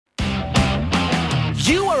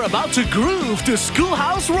You are about to groove to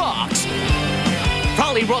Schoolhouse Rockz.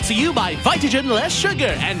 Proudly brought to you by Vitagen Less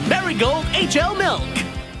Sugar and Marigold HL Milk.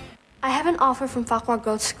 I have an offer from Fakwa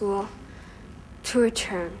Girls School to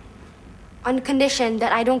return on the condition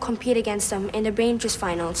that I don't compete against them in the brain juice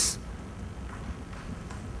finals.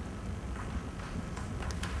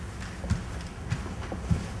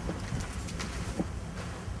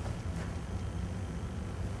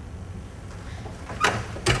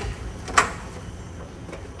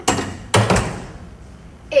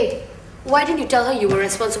 Hey, why didn't you tell her you were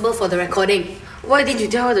responsible for the recording? Why didn't you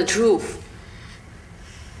tell her the truth?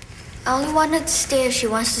 I only wanted to stay if she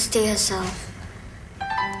wants to stay herself.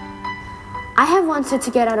 I have wanted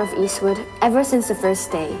to get out of Eastwood ever since the first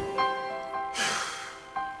day.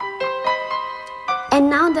 And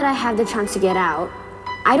now that I have the chance to get out,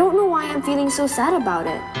 I don't know why I'm feeling so sad about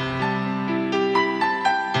it.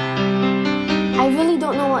 I really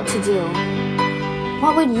don't know what to do.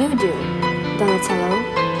 What would you do,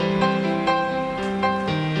 Donatello?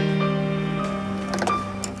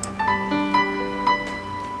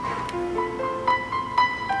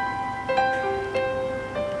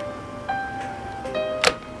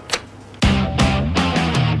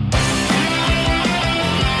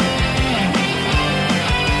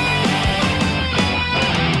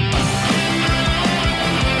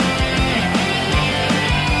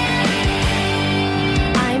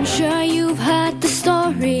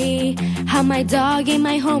 How my dog ate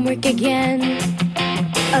my homework again.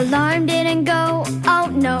 Alarm didn't go, oh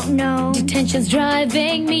no, no. Detention's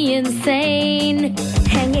driving me insane.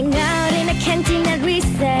 Hanging out in a canteen at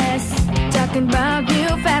recess, talking about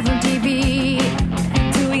new fad from TV.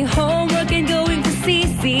 Doing homework and going for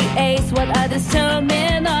CCAs. What are those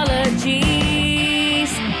terminologies?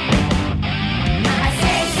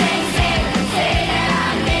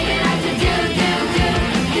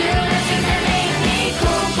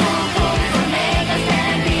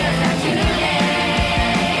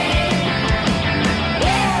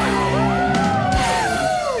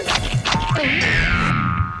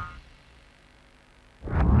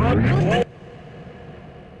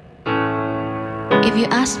 If you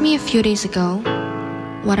asked me a few days ago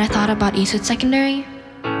what I thought about Eastwood Secondary,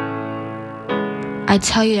 I'd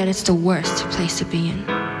tell you that it's the worst place to be in.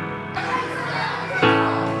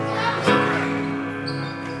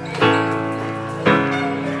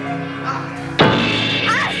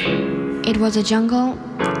 It was a jungle,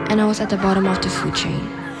 and I was at the bottom of the food chain.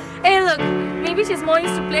 Hey look, maybe she's more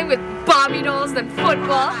used to playing with Barbie dolls than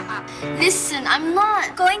football. Listen, I'm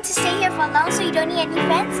not going to stay here for long so you don't need any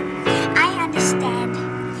friends. I understand.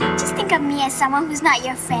 Just think of me as someone who's not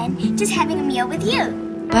your friend, just having a meal with you.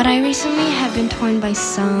 But I recently have been torn by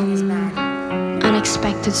some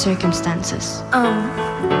unexpected circumstances.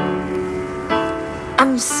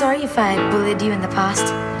 I'm sorry if I bullied you in the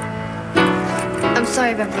past. I'm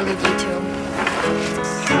sorry if I bullied you too.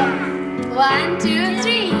 1, 2,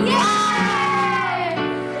 3, yay!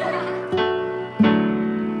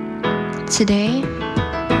 Today,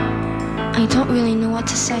 I don't really know what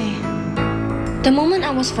to say. The moment I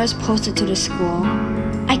was first posted to the school,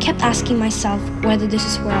 I kept asking myself whether this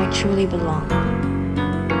is where I truly belong.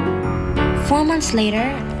 4 months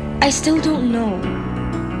later, I still don't know.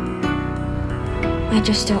 I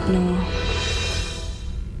just don't know.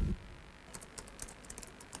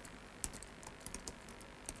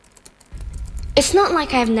 It's not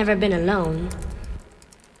like I've never been alone.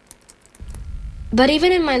 But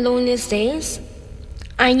even in my loneliest days,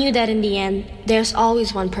 I knew that in the end, there's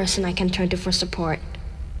always one person I can turn to for support.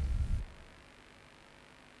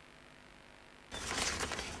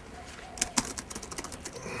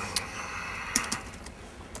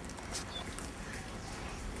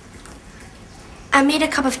 I made a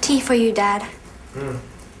cup of tea for you, Dad.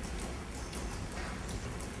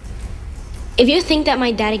 If you think that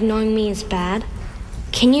my dad ignoring me is bad,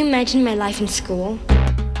 can you imagine my life in school?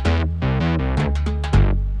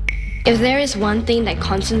 If there is one thing that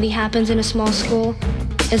constantly happens in a small school,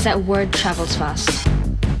 is that word travels fast.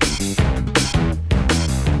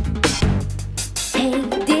 Hey,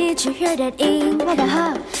 did you hear that Ing?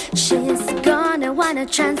 She's gonna wanna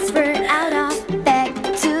transfer out of back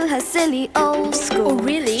to her silly old school. Oh,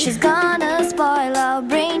 really? She's gonna spoil our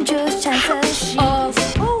brain juice chances. Oh,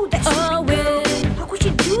 that's win. How could she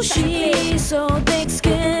do that? She's so thick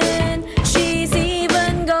skinned. She's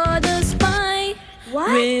even got a spy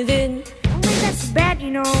within. Oh, that's bad,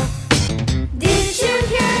 you know. Did you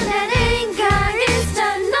hear that Inga is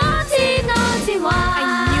the naughty, naughty one?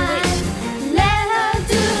 I knew it. Let her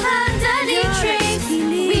do her dirty tricks.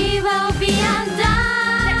 We will be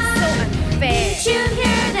undone. That's so unfair. Did you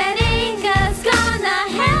hear that Inga's gonna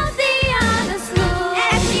help the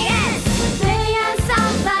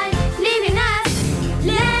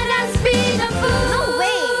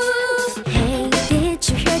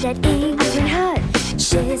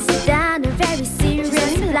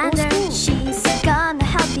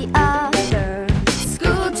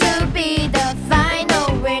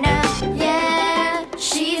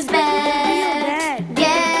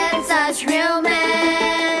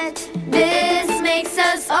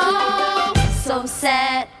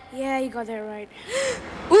that. Yeah, you got that right.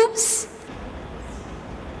 Oops!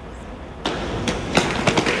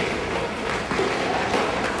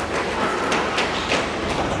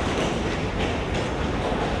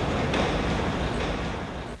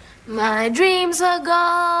 My dreams were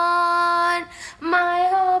gone, my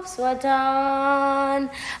hopes were torn,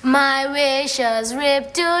 my wishes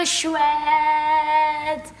ripped to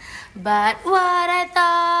shreds. But what I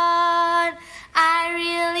thought I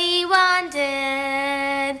really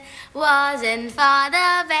wanted wasn't for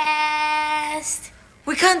the best.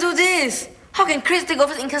 We can't do this. How can Chris take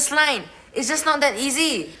over Inca's line? It's just not that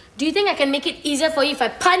easy. Do you think I can make it easier for you if I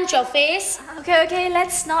punch your face? Okay,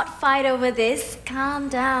 let's not fight over this. Calm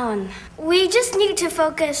down. We just need to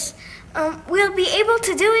focus. We'll be able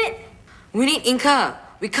to do it. We need Inca.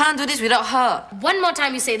 We can't do this without her. One more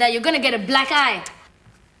time you say that, you're gonna get a black eye.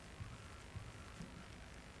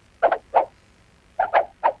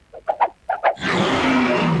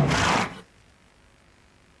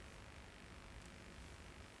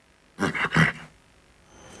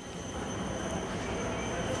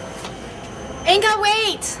 Inca,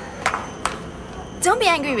 wait! Don't be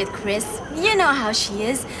angry with Chris. You know how she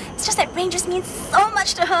is. It's just that Rangers means so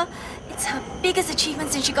much to her. It's her biggest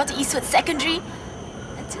achievement since she got to Eastwood Secondary.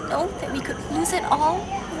 And to know that we could lose it all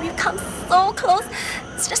when we've come so close,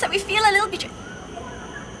 it's just that we feel a little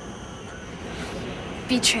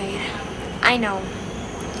Betrayed. I know.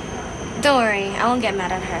 Don't worry, I won't get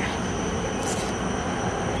mad at her.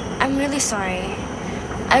 I'm really sorry.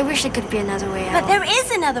 I wish there could be another way out. But there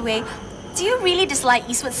is another way. Do you really dislike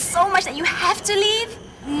Eastwood so much that you have to leave?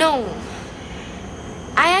 No.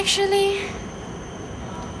 I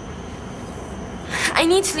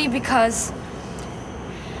need to leave because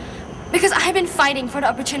I've been fighting for the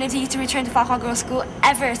opportunity to return to Farquhar Girls' School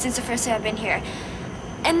ever since the first day I've been here.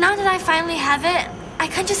 And now that I finally have it, I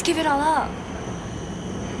can't just give it all up.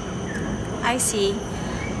 I see.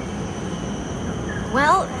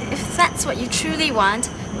 Well, if that's what you truly want,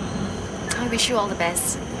 I wish you all the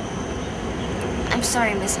best. I'm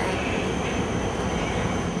sorry, Miss Anne.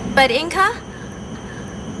 But Inca,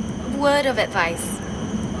 word of advice.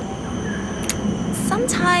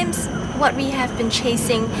 Sometimes what we have been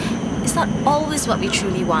chasing is not always what we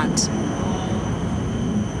truly want.